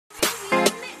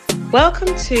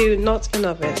Welcome to Not a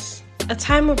Novice, a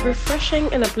time of refreshing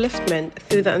and upliftment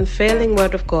through the unfailing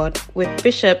Word of God with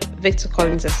Bishop Victor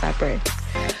Collins of Sabre.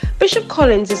 Bishop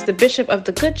Collins is the Bishop of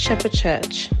the Good Shepherd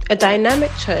Church, a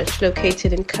dynamic church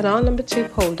located in Canal No. 2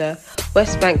 Polder,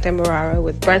 West Bank, Demerara,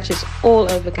 with branches all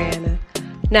over Guyana.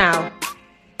 Now,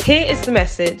 here is the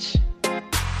message.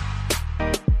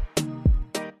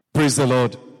 Praise the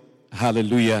Lord.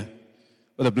 Hallelujah.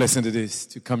 What a blessing it is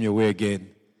to come your way again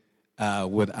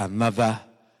with another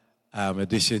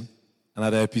edition,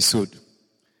 another episode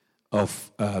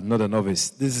of Not a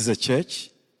Novice. This is a church,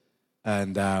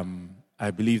 and I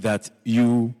believe that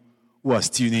you who are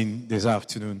tuning this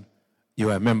afternoon, you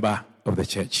are a member of the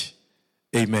church.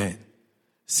 Amen.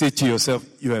 Say to yourself,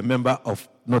 you are a member of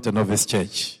Not a Novice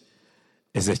Church.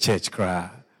 It's a church cry.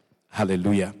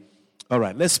 Hallelujah. All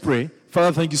right, let's pray.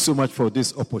 Father, thank you so much for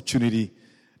this opportunity.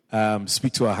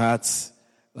 Speak to our hearts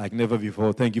like never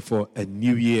before. Thank you for a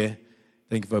new year.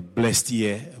 Thank you for a blessed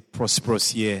year, a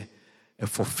prosperous year, a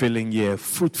fulfilling year, a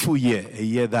fruitful year, a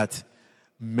year that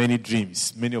many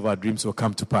of our dreams will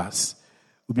come to pass.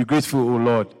 We'll be grateful, O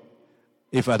Lord,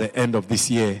 if at the end of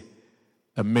this year,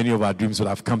 many of our dreams will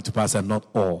have come to pass and not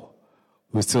all.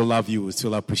 We'll still love you, we'll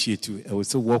still appreciate you, and we'll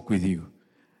still walk with you.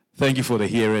 Thank you for the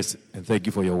hearers, and thank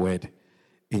you for your word.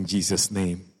 In Jesus'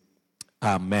 name,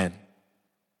 amen.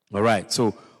 All right,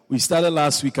 so we started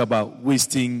last week about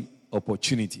wasting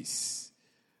opportunities.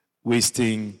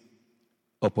 Wasting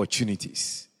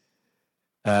opportunities.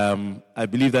 I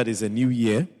believe that is a new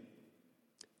year.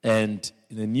 And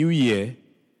in a new year,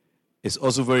 it's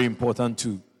also very important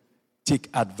to take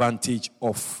advantage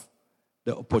of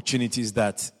the opportunities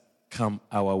that come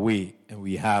our way. And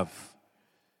we have,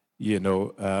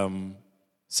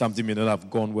 something may not have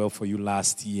gone well for you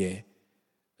last year.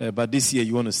 But this year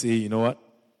you want to say, you know what?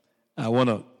 I want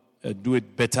to do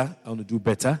it better. I want to do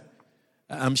better.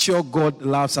 I'm sure God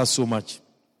loves us so much,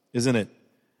 isn't it?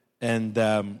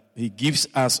 And He gives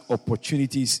us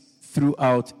opportunities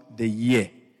throughout the year.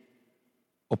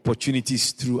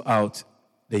 Opportunities throughout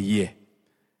the year.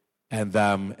 And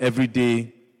every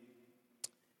day,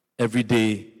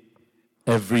 every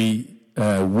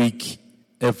week,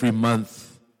 every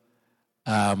month,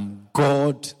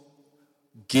 God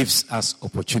gives us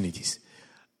opportunities.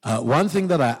 One thing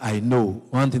that I know,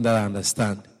 one thing that I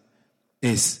understand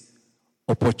is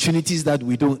opportunities that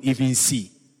we don't even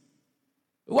see.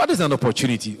 What is an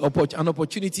opportunity? An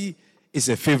opportunity is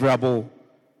a favorable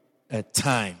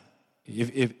time.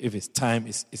 If it's time,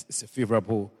 it's a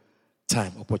favorable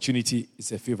time. Opportunity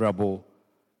is a favorable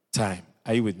time.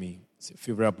 Are you with me? It's a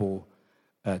favorable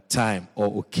time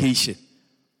or occasion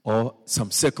or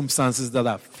some circumstances that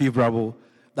are favorable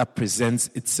that presents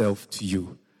itself to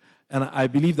you. And I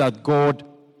believe that God,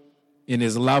 in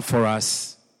His love for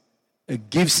us,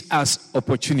 gives us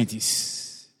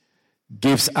opportunities,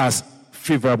 gives us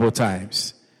favorable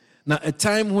times. Now, a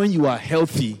time when you are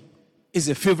healthy is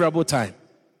a favorable time.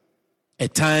 A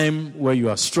time where you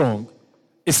are strong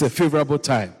is a favorable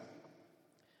time.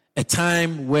 A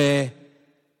time where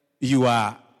you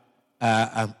are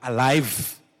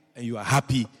alive and you are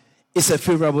happy is a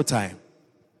favorable time.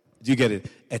 Do you get it?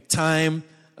 A time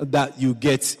that you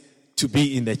get to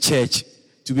be in the church,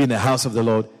 to be in the house of the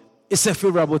Lord, it's a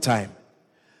favorable time.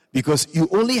 Because you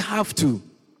only have to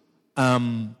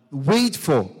wait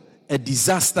for a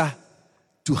disaster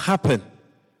to happen.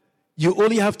 You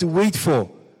only have to wait for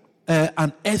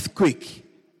an earthquake,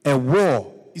 a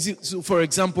war. You see, so for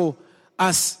example,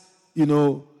 as we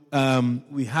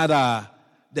had I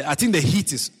think the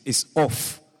heat is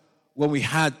off when we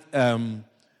had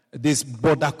this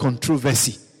border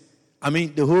controversy. I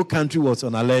mean, the whole country was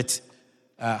on alert,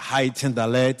 heightened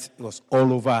alert. It was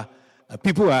all over.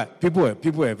 People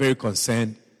were very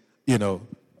concerned.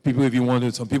 People even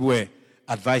wanted. Some people were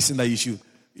advising that you should,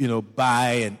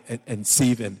 buy and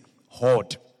save and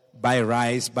hoard, buy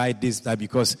rice, buy this, that,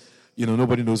 because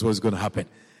nobody knows what's going to happen.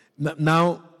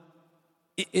 Now,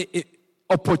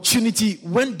 opportunity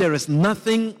when there is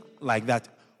nothing like that,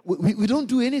 we don't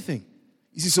do anything.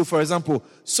 You see, so for example,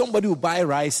 somebody will buy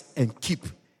rice and keep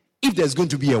if there's going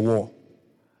to be a war.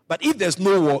 But if there's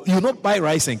no war, you will not buy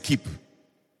rice and keep.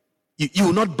 You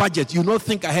will not budget. You will not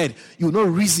think ahead. You will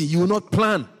not reason. You will not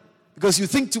plan. Because you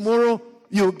think tomorrow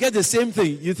you'll get the same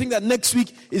thing. You think that next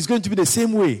week is going to be the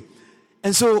same way.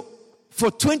 And so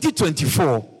for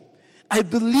 2024, I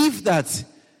believe that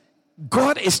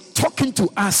God is talking to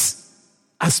us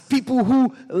as people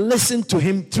who listen to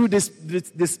Him through this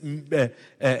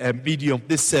medium,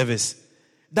 this service,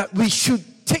 that we should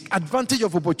take advantage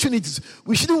of opportunities.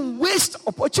 We shouldn't waste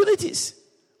opportunities.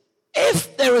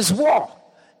 If there is war,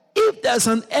 if there's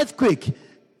an earthquake,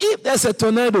 if there's a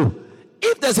tornado,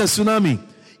 if there's a tsunami,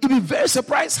 you'll be very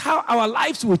surprised how our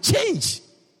lives will change.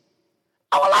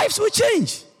 Our lives will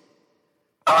change.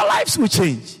 Our lives will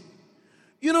change.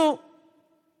 You know,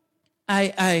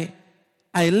 I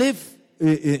live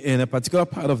in a particular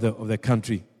part of the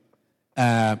country,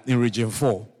 in Region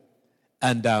 4.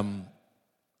 And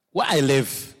where I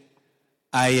live,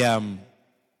 I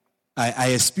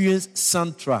experience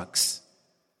sand trucks.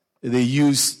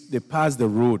 They pass the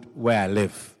road where I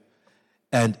live.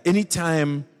 And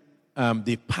anytime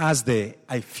they pass there,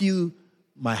 I feel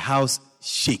my house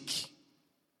shake.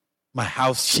 My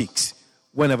house shakes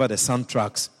whenever the sand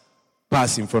trucks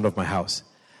pass in front of my house.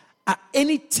 At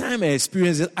any time I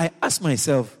experience it, I ask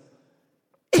myself,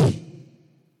 hey,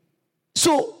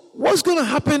 so what's going to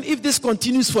happen if this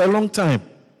continues for a long time?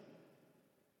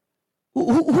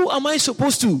 Who am I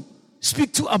supposed to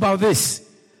speak to about this?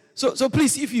 So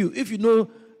please, if you know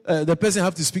the person I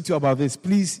have to speak to about this,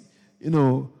 please,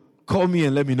 call me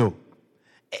and let me know.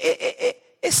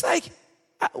 It's like,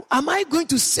 am I going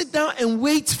to sit down and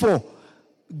wait for,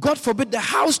 God forbid, the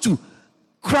house to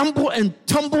crumble and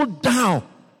tumble down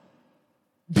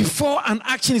before an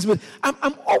action is made?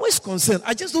 I'm always concerned.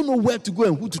 I just don't know where to go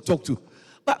and who to talk to.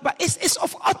 But it's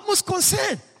of utmost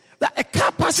concern that a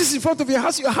car passes in front of your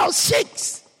house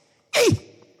shakes. Hey,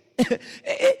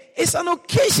 it's an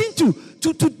occasion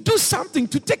to do something,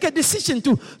 to take a decision,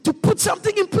 to put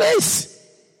something in place.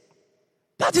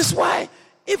 That is why,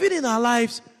 even in our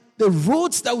lives, the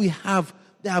roads that we have,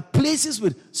 there are places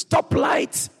with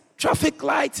stoplights, traffic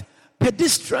lights,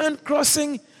 pedestrian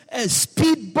crossing,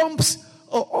 speed bumps,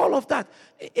 or all of that.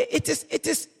 It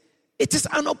is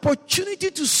an opportunity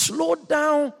to slow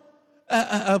down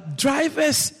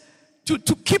drivers, to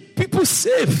keep people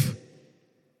safe.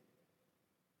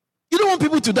 You don't want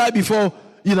people to die before,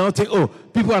 think,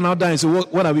 people are now dying, so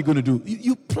what are we going to do?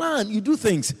 You plan, you do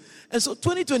things. And so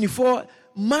 2024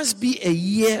 must be a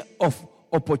year of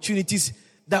opportunities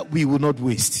that we will not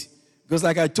waste. Because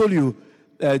like I told you,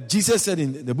 Jesus said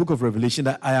in the book of Revelation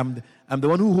that I'm the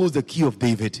one who holds the key of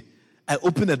David. I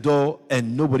open a door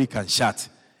and nobody can shut.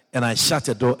 And I shut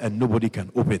a door and nobody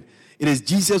can open. It is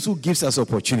Jesus who gives us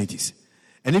opportunities.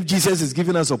 And if Jesus is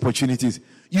giving us opportunities,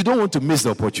 you don't want to miss the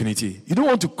opportunity. You don't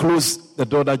want to close the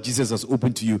door that Jesus has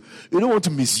opened to you. You don't want to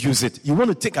misuse it. You want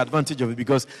to take advantage of it,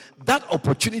 because that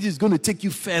opportunity is going to take you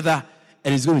further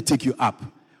and it's going to take you up.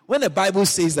 When the Bible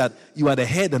says that you are the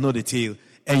head and not the tail,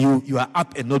 and you are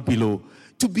up and not below,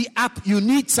 to be up, you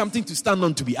need something to stand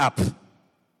on to be up.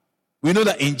 We know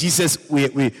that in Jesus, we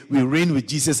reign with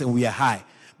Jesus and we are high.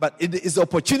 But it is the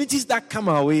opportunities that come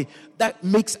our way that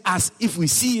makes us, if we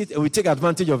see it and we take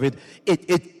advantage of it,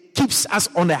 it keeps us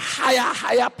on a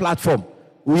higher platform.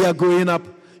 We are going up.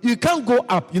 You can't go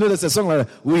up. There's a song like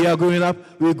that. We are going up.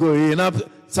 We're going up.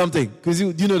 Something. Because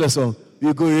do you know the song?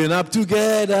 We're going up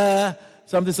together.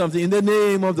 Something. In the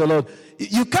name of the Lord.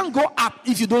 You can't go up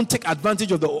if you don't take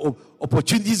advantage of the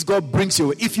opportunities God brings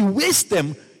you. If you waste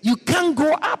them, you can't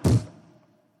go up.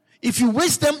 If you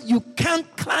waste them, you can't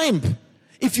climb.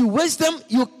 If you waste them,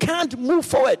 you can't move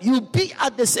forward. You'll be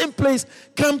at the same place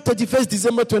come 31st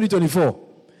December 2024.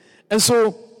 And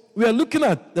so we are looking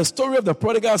at the story of the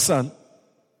prodigal son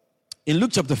in Luke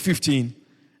chapter 15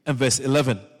 and verse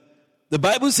 11. The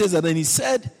Bible says that, and he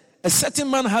said, a certain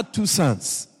man had 2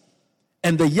 sons.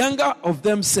 And the younger of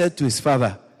them said to his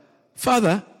father,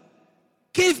 Father,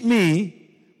 give me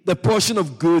the portion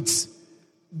of goods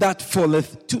that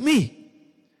falleth to me.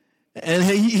 And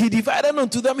he divided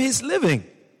unto them his living.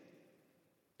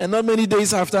 And not many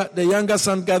days after, the younger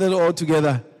son gathered all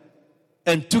together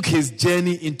and took his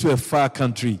journey into a far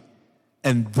country.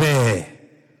 And there,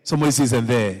 somebody says, and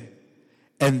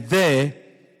there,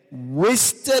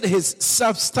 wasted his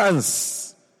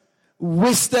substance,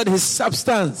 wasted his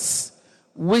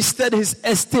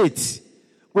estate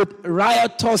with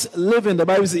riotous living. The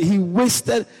Bible says he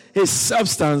wasted his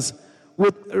substance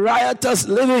with riotous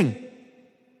living.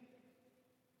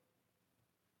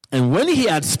 And when he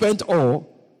had spent all,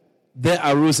 there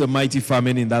arose a mighty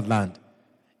famine in that land,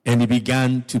 and he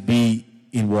began to be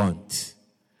in want.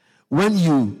 When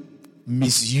you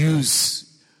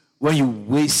misuse, when you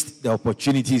waste the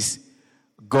opportunities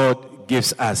God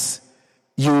gives us,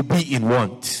 you will be in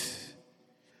want.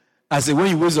 I say, when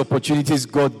you waste opportunities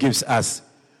God gives us,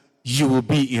 you will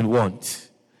be in want.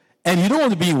 And you don't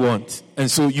want to be in want,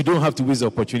 and so you don't have to waste the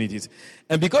opportunities.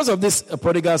 And because of this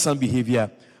prodigal son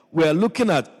behavior, we are looking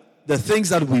at the things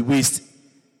that we waste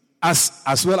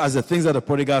as well as the things that the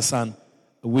prodigal son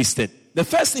wasted. The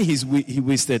first thing he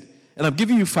wasted, and I'm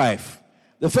giving you 5.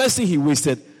 The first thing he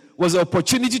wasted was the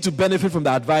opportunity to benefit from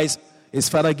the advice his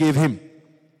father gave him.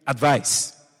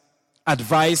 Advice.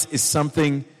 Advice is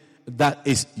something that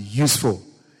is useful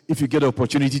if you get the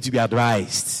opportunity to be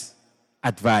advised.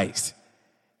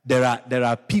 There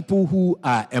are people who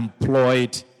are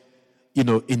employed,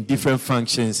 in different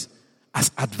functions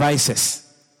as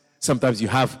advisors. Sometimes you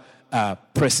have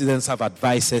presidents have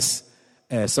advisors.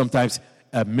 Sometimes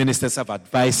ministers have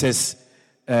advisors.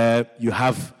 You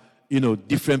have,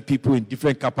 different people in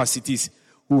different capacities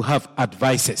who have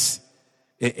advisors.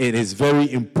 It is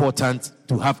very important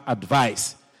to have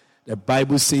advice. The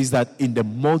Bible says that in the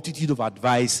multitude of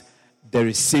advice, there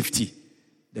is safety.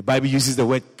 The Bible uses the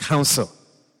word counsel.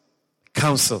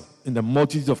 Counsel. In the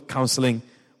multitude of counseling,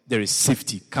 there is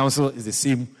safety. Counsel is the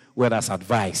same word as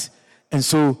advice. And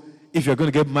so, if you're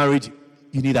going to get married,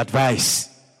 you need advice.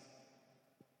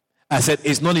 I said,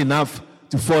 it's not enough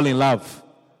to fall in love.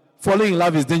 Falling in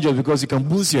love is dangerous because you can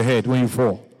boost your head when you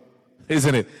fall.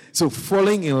 Isn't it? So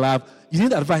falling in love, you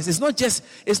need advice. It's not just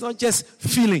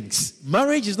feelings.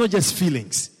 Marriage is not just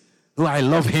feelings. Oh, I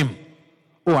love him.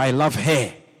 Oh, I love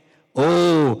her.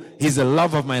 Oh, he's the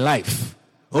love of my life.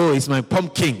 Oh, it's my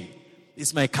pumpkin.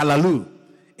 It's my kalaloo.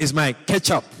 It's my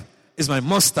ketchup. It's my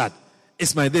mustard.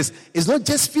 It's my this. It's not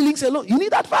just feelings alone. You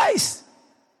need advice.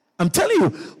 I'm telling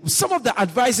you, some of the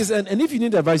advices, and if you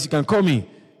need advice, you can call me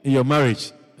in your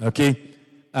marriage. Okay?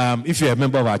 If you're a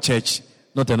member of our church,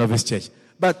 not a Novice church.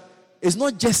 But it's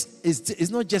not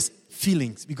just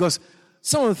feelings, because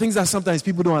some of the things that sometimes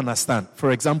people don't understand.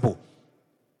 For example,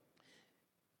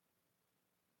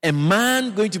 a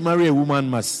man going to marry a woman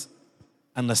must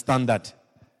understand that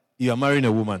you are marrying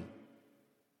a woman.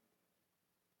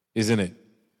 Isn't it?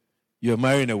 You are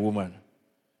marrying a woman.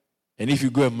 And if you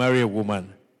go and marry a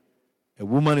woman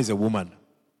is a woman.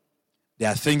 There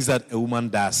are things that a woman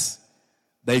does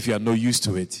that if you are not used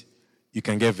to it, you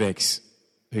can get vexed,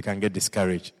 or you can get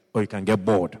discouraged, or you can get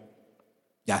bored.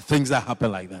 There are things that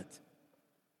happen like that.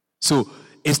 So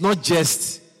it's not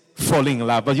just falling in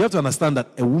love, but you have to understand that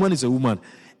a woman is a woman.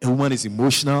 A woman is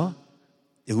emotional.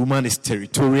 A woman is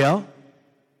territorial.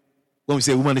 When we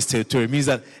say a woman is territorial, it means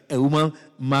that a woman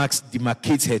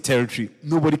demarcates her territory.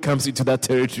 Nobody comes into that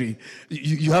territory.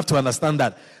 You have to understand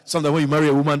that. Sometimes when you marry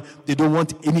a woman, they don't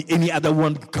want any other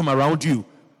one to come around you,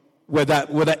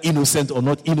 whether innocent or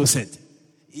not innocent.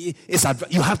 You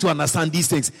have to understand these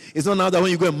things. It's not now that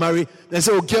when you go and marry, they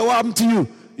say, "Okay, what happened to you?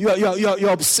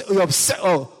 You're upset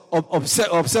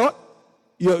what?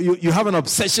 You have an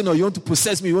obsession, or you want to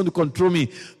possess me, you want to control me."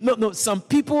 No. Some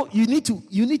people, you need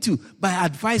to, by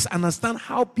advice, understand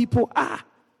how people are.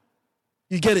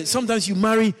 You get it? Sometimes you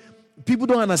marry, people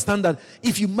don't understand that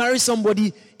if you marry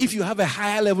somebody, if you have a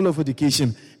higher level of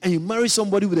education, and you marry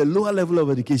somebody with a lower level of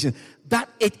education, that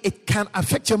it can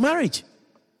affect your marriage.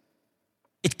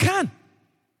 It can.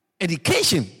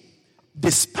 Education,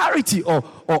 disparity or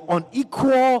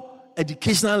unequal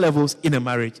educational levels in a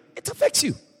marriage, it affects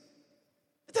you.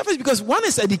 It affects because one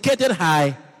is educated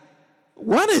high,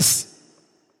 one is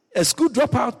a school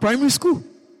dropout, primary school.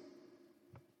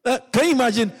 Can you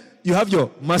imagine you have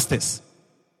your masters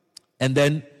and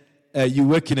then you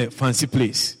work in a fancy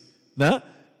place, nah?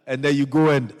 And then you go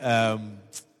and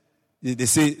they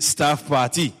say staff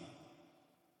party.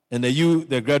 And then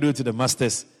the graduate to the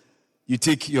masters, you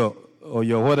take your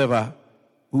whatever,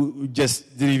 who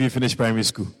just didn't even finish primary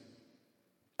school.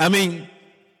 I mean,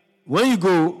 when you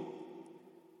go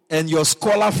and your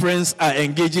scholar friends are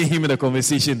engaging him in a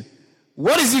conversation,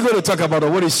 what is he going to talk about,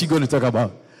 or what is she going to talk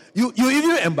about? You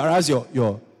even embarrass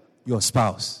your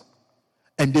spouse.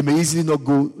 And they may easily not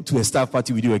go to a staff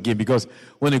party with you again, because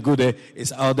when they go there,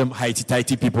 it's all them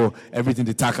highty-tighty people, everything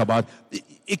they talk about.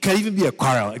 It can even be a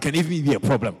quarrel. It can even be a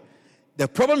problem. The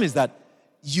problem is that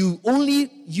you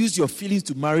only use your feelings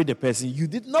to marry the person. You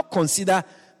did not consider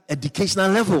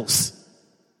educational levels.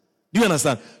 Do you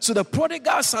understand? So the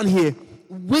prodigal son here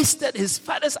wasted his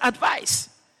father's advice.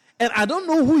 And I don't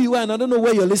know who you are, and I don't know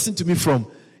where you're listening to me from.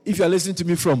 If you're listening to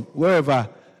me from wherever,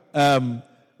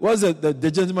 what's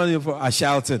the gentleman from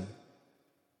Ashalton?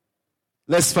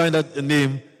 Let's find out the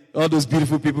name. All those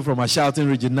beautiful people from Ashalton,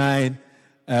 Region 9.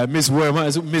 Miss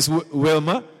Wilma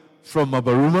from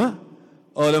Mabaruma.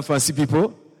 All them fancy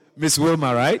people. Miss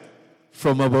Wilma, right?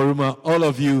 From Mabaruma. All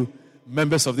of you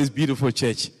members of this beautiful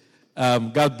church.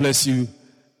 God bless you.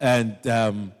 And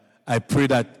I pray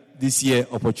that this year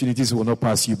opportunities will not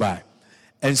pass you by.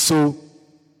 And so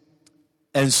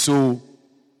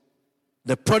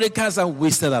the prodigals are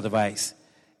wasted advice.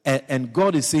 And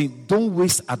God is saying, don't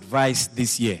waste advice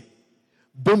this year.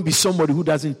 Don't be somebody who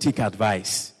doesn't take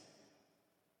advice.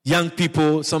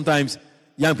 Sometimes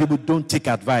young people don't take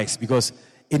advice because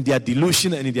in their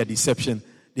delusion and in their deception,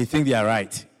 they think they are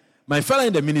right. My fellow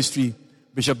in the ministry,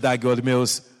 Bishop Dag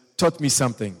Mills, taught me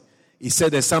something. He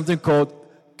said there's something called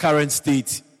current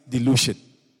state delusion.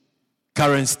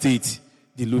 Current state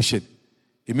delusion.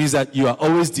 It means that you are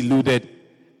always deluded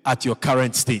at your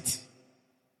current state.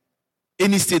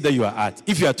 Any state that you are at.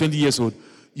 If you are 20 years old,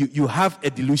 you have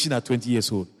a delusion at 20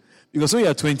 years old. Because when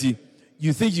you are 20,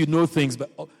 you think you know things,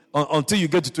 but until you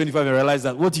get to 25 and realize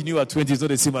that what you knew at 20 is not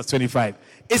the same as 25.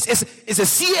 It's a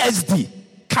CSD,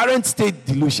 current state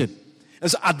delusion.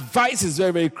 And so advice is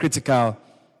very, very critical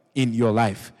in your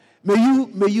life. May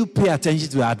you pay attention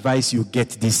to the advice you get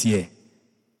this year.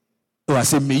 So I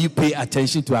say, may you pay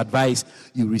attention to advice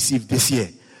you receive this year.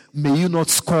 May you not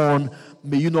scorn,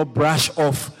 may you not brush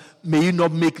off, may you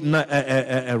not make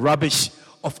rubbish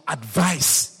of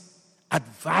advice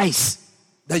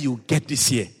that you get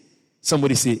this year.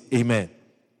 Somebody say amen.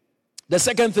 The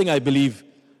second thing I believe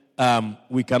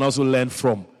we can also learn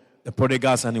from the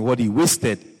prodigal son and what he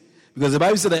wasted, because the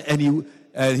Bible said that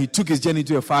and he took his journey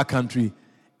to a far country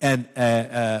and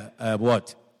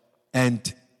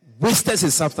and wasted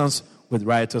his substance with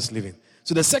riotous living.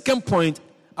 So the second point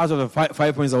out of the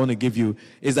five points I want to give you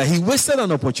is that he wasted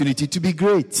an opportunity to be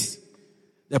great.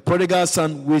 The prodigal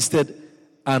son wasted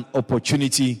an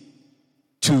opportunity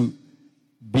to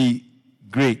be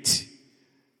great.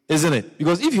 Isn't it?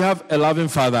 Because if you have a loving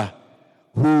father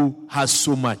who has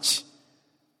so much,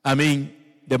 I mean,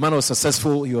 the man was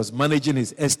successful, he was managing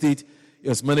his estate, he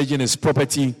was managing his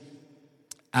property,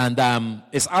 and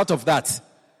it's out of that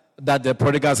the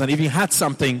prodigal son even had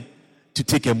something to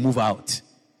take a move out.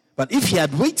 But if he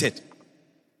had waited,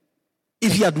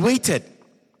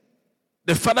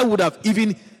 the father would have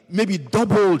even maybe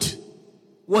doubled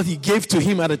what he gave to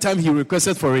him at the time he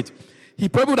requested for it. He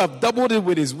probably would have doubled it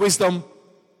with his wisdom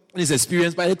and his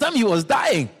experience by the time he was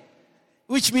dying.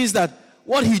 Which means that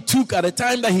what he took at the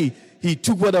time that he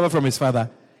took whatever from his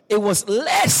father, it was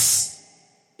less.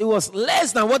 It was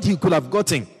less than what he could have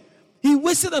gotten. He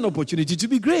wasted an opportunity to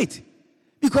be great.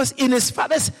 Because under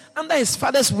his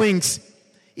father's wings,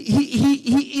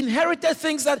 he inherited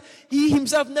things that he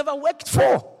himself never worked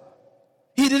for.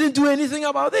 He didn't do anything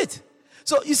about it.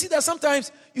 So you see that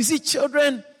sometimes you see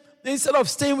children, instead of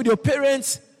staying with your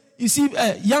parents, you see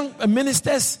young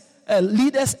ministers,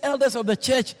 leaders, elders of the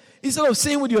church, instead of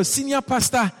staying with your senior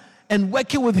pastor and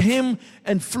working with him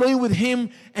and flowing with him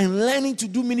and learning to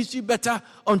do ministry better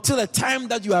until the time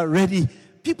that you are ready,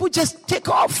 people just take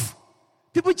off.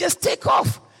 People just take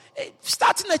off.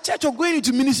 Starting a church or going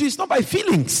into ministry is not by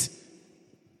feelings.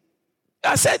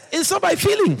 I said, it's not by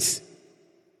feelings.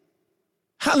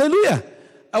 Hallelujah.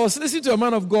 I was listening to a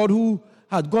man of God who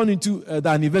had gone into the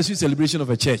anniversary celebration of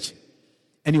a church.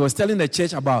 And he was telling the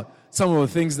church about some of the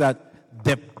things that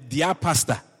their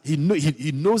pastor, he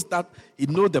knows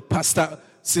the pastor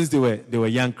since they were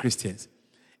young Christians.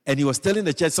 And he was telling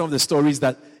the church some of the stories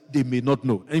that they may not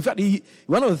know. And in fact,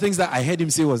 one of the things that I heard him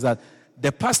say was that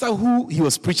the pastor who he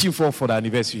was preaching for the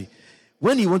anniversary,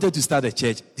 when he wanted to start a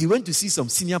church, he went to see some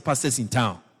senior pastors in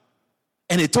town.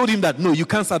 And they told him that, no, you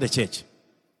can't start a church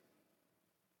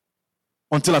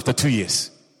until after 2 years.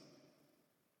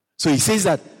 So he says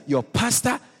that your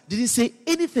pastor didn't say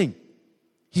anything.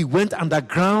 He went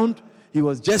underground. He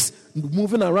was just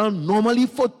moving around normally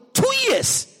for 2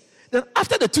 years. Then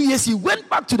after the 2 years, he went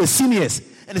back to the seniors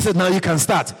and he said, now you can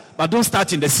start, but don't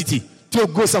start in the city.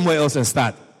 Go somewhere else and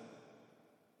start.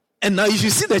 And now you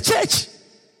should see the church.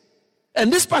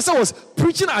 And this pastor was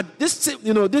preaching at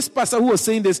this pastor who was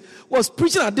saying this was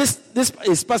preaching at this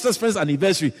his pastor's friend's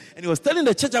anniversary. And he was telling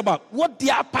the church about what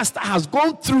their pastor has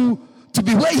gone through to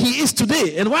be where he is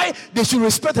today and why they should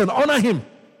respect and honor him.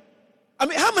 I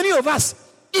mean, how many of us,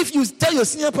 if you tell your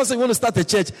senior pastor you want to start a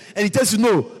church and he tells you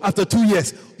no after 2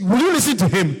 years, will you listen to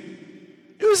him?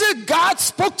 You will say, God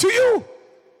spoke to you.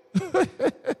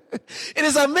 It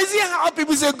is amazing how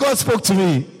people say, God spoke to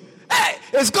me. Hey,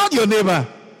 is God your neighbor?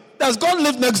 Does God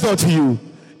live next door to you?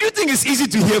 Do you think it's easy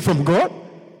to hear from God?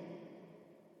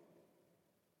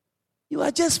 You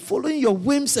are just following your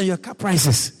whims and your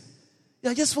caprices.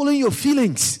 You are just following your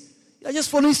feelings. You are just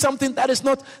following something that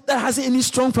has any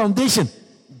strong foundation.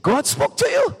 God spoke to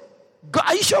you.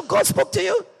 Are you sure God spoke to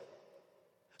you?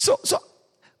 So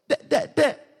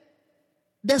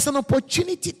there's an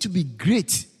opportunity to be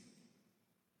great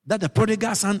that the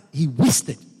prodigal son, he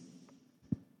wasted.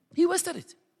 He wasted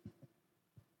it.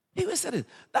 He wasted it.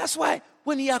 That's why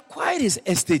when he acquired his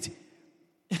estate,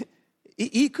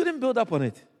 he couldn't build up on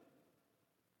it.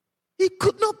 He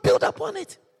could not build up on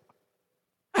it.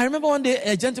 I remember one day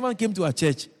a gentleman came to our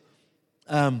church.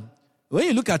 When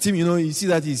you look at him, you see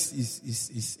that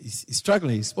he's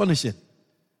struggling, he's punishing.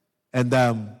 And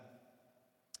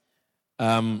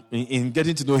in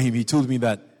getting to know him, he told me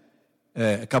that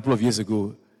a couple of years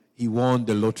ago, he won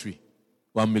the lottery,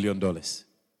 $1 million.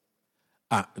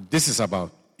 This is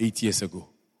about 8 years ago.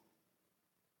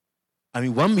 I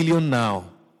mean, 1 million now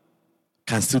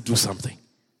can still do something.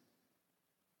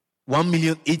 1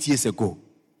 million 8 years ago.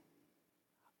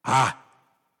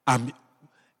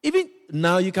 Even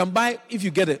now you can buy, if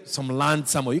you get some land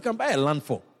somewhere, you can buy a land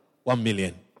for 1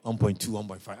 million, 1.2,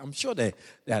 1.5. I'm sure there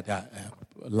are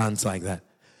lands like that.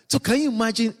 So can you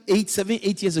imagine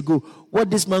 8 years ago what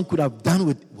this man could have done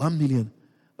with 1 million?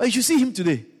 But you should see him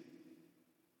today.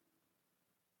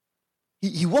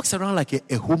 He walks around like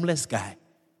a homeless guy.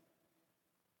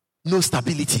 No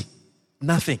stability.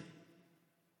 Nothing.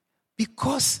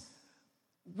 Because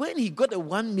when he got the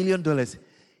 $1 million,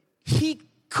 he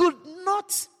could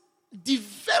not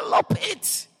develop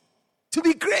it to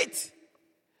be great.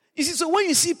 You see, so when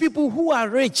you see people who are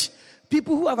rich,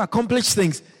 people who have accomplished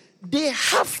things, they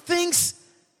have things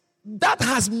that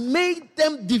has made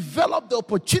them develop the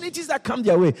opportunities that come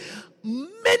their way.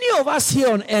 Many of us here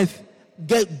on earth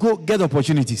get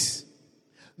opportunities.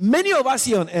 Many of us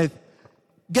here on earth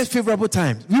get favorable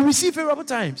times. We receive favorable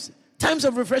times. Times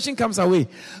of refreshing comes our way.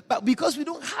 But because we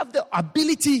don't have the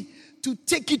ability to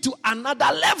take it to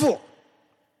another level,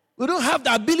 we don't have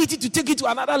the ability to take it to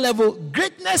another level,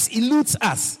 greatness eludes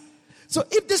us. So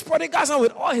if this prodigal son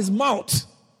with all his mouth,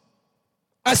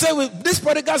 I say with this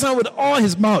prodigal son with all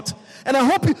his mouth, and I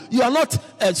hope you are not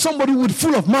somebody with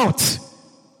full of mouth,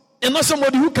 and not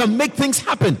somebody who can make things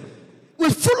happen.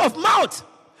 With full of mouth,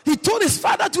 he told his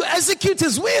father to execute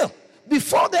his will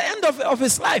before the end of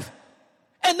his life.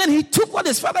 And then he took what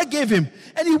his father gave him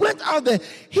and he went out there.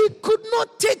 He could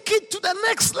not take it to the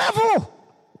next level.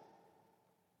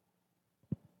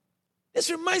 This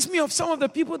reminds me of some of the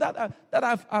people that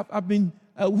I've been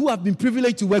who have been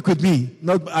privileged to work with me.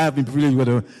 Not I have been privileged with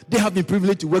them. They have been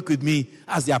privileged to work with me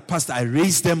as their pastor. I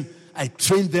raised them. I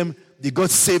trained them. They got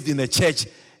saved in the church.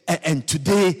 And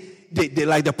today, they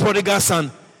like the prodigal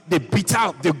son. They beat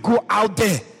out. They go out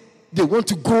there. They want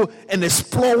to go and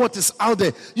explore what is out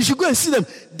there. You should go and see them.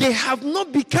 They have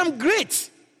not become great.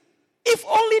 If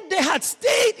only they had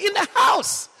stayed in the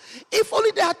house. If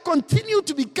only they had continued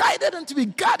to be guided and to be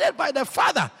guarded by the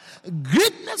Father,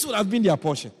 greatness would have been their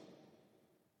portion.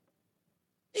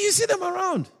 You see them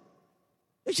around.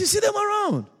 You should see them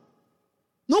around.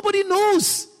 Nobody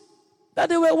knows that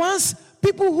they were once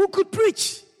people who could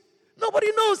preach.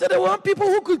 Nobody knows that there were people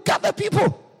who could gather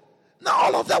people. Now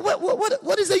all of that,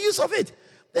 what is the use of it?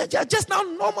 They're just now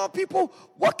normal people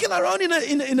walking around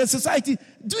in a society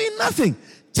doing nothing.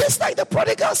 Just like the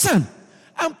prodigal son.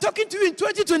 I'm talking to you in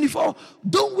 2024.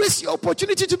 Don't waste your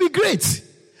opportunity to be great.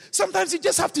 Sometimes you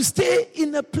just have to stay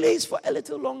in a place for a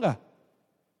little longer.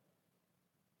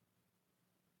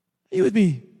 Are you with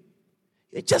me?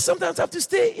 You just sometimes have to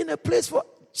stay in a place for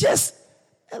just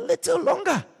a little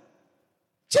longer.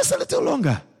 Just a little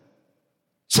longer.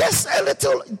 Just a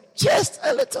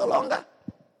little longer.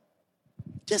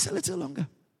 Just a little longer.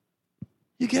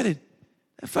 You get it?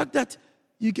 The fact that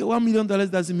you get $1 million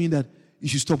doesn't mean that you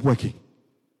should stop working.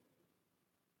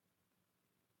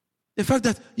 The fact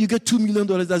that you get $2 million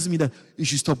doesn't mean that you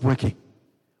should stop working.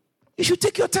 You should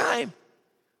take your time.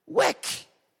 Work.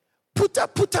 Put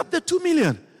up the 2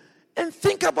 million and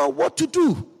think about what to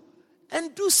do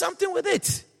and do something with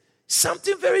it.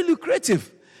 Something very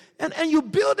lucrative. And you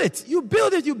build it. You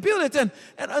build it. And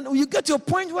you get to a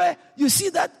point where you see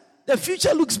that the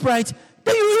future looks bright.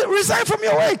 Then you resign from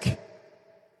your work.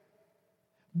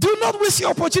 Do not waste your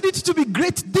opportunity to be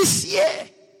great this year.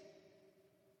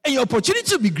 And your opportunity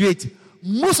to be great,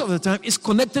 most of the time, is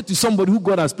connected to somebody who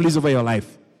God has placed over your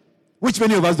life. Which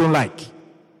many of us don't like.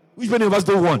 Which many of us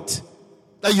don't want.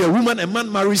 That you're a woman, a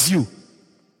man marries you.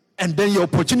 And then your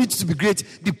opportunity to be great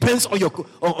depends on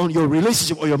your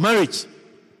relationship or your marriage.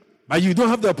 But you don't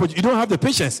have the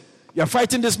patience. You're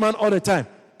fighting this man all the time.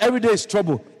 Every day is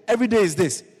trouble. Every day is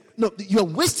this. No, you're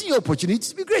wasting your opportunity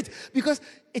to be great. Because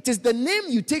it is the name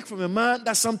you take from a man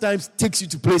that sometimes takes you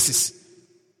to places.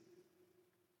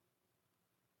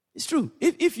 It's true.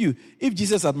 If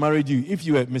Jesus had married you, if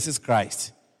you were Mrs.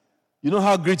 Christ, you know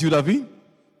how great you would have been?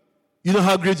 You know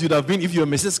how great you would have been if you were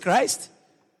Mrs. Christ?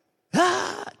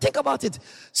 Think about it.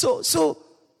 So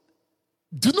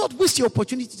do not waste your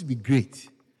opportunity to be great.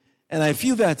 And I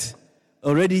feel that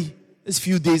already these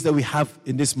few days that we have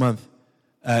in this month,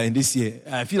 in this year,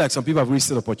 I feel like some people have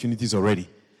wasted opportunities already.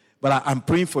 But I'm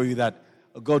praying for you that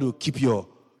God will keep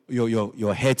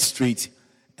your head straight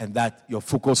and that your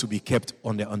focus will be kept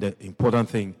on the important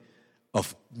thing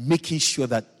of making sure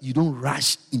that you don't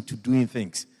rush into doing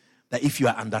things. That if you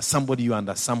are under somebody, you are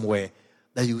under somewhere,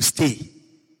 that you stay,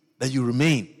 that you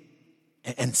remain,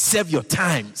 and serve your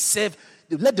time.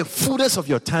 Let the fullness of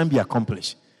your time be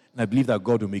accomplished. And I believe that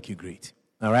God will make you great.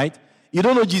 All right? you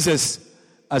don't know Jesus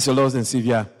as your Lord and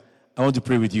Savior, I want to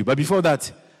pray with you. But before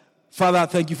that, Father,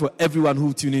 thank you for everyone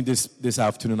who tuned in this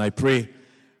afternoon. I pray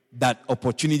that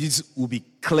opportunities will be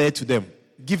clear to them.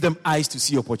 Give them eyes to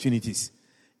see opportunities.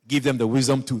 Give them the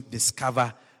wisdom to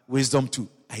discover, wisdom to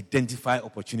identify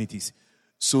opportunities.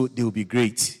 So they will be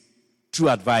great through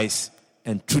advice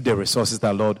and through the resources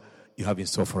that, Lord, you have in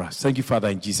store for us. Thank you, Father,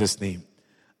 in Jesus' name.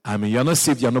 Amen. You're not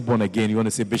saved, you're not born again. You want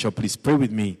to say, Bishop, please pray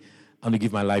with me. I want to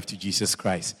give my life to Jesus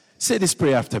Christ. Say this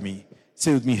prayer after me.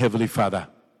 Say with me, Heavenly Father,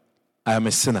 I am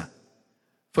a sinner.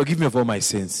 Forgive me of all my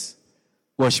sins.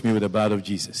 Wash me with the blood of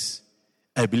Jesus.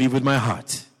 I believe with my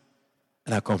heart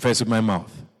and I confess with my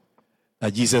mouth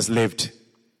that Jesus lived,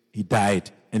 he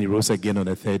died, and he rose again on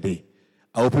the third day.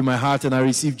 I open my heart and I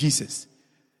receive Jesus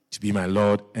to be my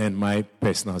Lord and my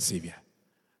personal Savior.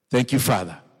 Thank you,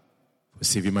 Father, for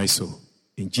saving my soul.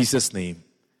 In Jesus' name,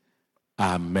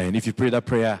 amen. If you pray that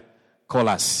prayer, call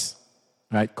us.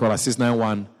 Right? Call us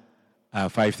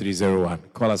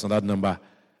 691-5301. Call us on that number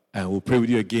and we'll pray with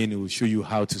you again. We'll show you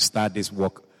how to start this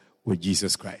walk with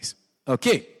Jesus Christ.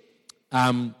 Okay. I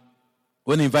want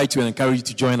to invite you and encourage you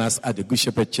to join us at the Good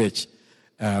Shepherd Church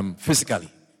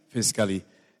physically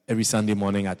every Sunday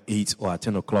morning at 8 or at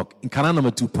 10 o'clock in Canal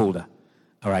number 2 Polder.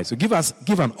 All right, so give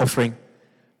an offering.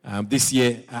 This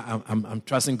year, I'm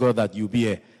trusting God that you'll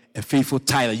be a faithful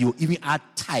tither. You'll even add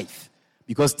tithe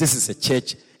because this is a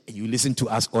church and you listen to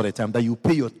us all the time, that you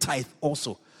pay your tithe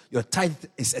also. Your tithe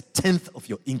is 1/10 of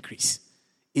your increase.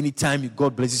 Anytime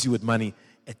God blesses you with money,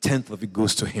 1/10 of it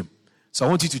goes to him. So I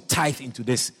want you to tithe into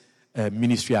this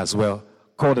ministry as well.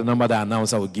 Call the number that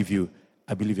announcer will give you.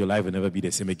 I believe your life will never be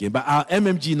the same again. But our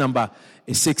MMG number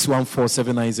is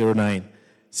 614-7909.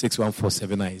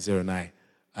 614-7909.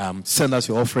 Send us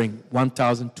your offering,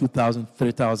 1,000, 2,000,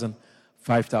 3,000,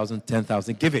 5,000,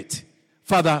 10,000. Give it.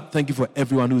 Father, thank you for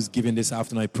everyone who's giving this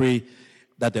afternoon. I pray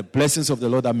that the blessings of the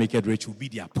Lord that make it rich will be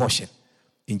their portion.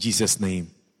 In Jesus'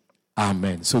 name,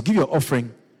 amen. So give your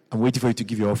offering. I'm waiting for you to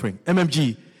give your offering.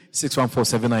 MMG,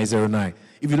 614-7909.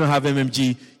 If you don't have MMG,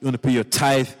 you want to pay your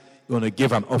tithe, you want to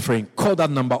give an offering, call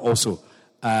that number also.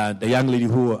 The young lady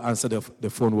who will answer the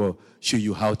phone will show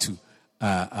you how to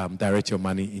direct your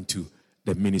money into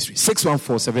the ministry.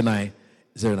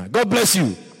 614-7909. God bless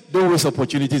you. Don't waste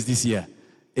opportunities this year.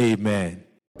 Amen.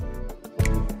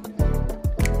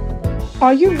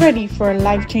 Are you ready for a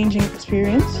life-changing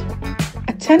experience?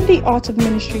 Attend the Art of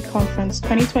Ministry Conference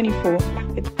 2024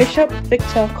 with Bishop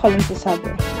Victor Collins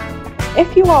Sabre.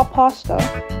 If you are a pastor,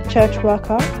 church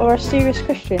worker, or a serious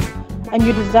Christian, and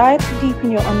you desire to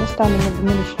deepen your understanding of the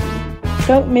ministry,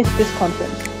 don't miss this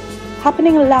conference.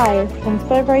 Happening live from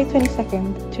February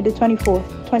 22nd to the 24th,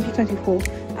 2024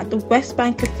 at the West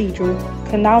Bank Cathedral,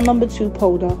 Canal number 2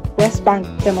 Polder, West Bank,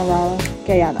 Demerara,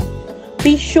 Guyana.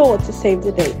 Be sure to save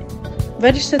the date.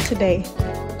 Register today.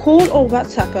 Call or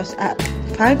WhatsApp us at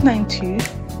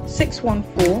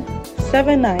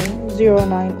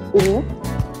 592-614-7909 or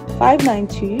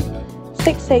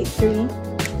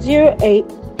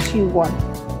 592-683-0821.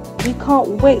 We can't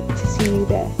wait to see you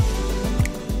there.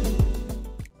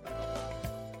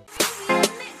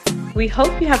 We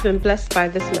hope you have been blessed by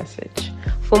this message.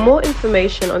 For more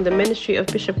information on the ministry of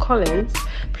Bishop Collins,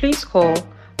 please call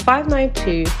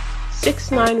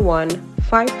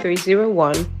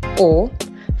 592-691-5301 or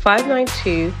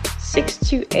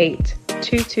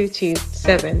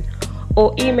 592-628-2227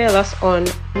 or email us on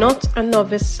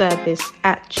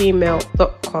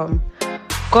notanoviceservice@gmail.com.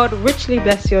 God richly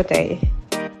bless your day.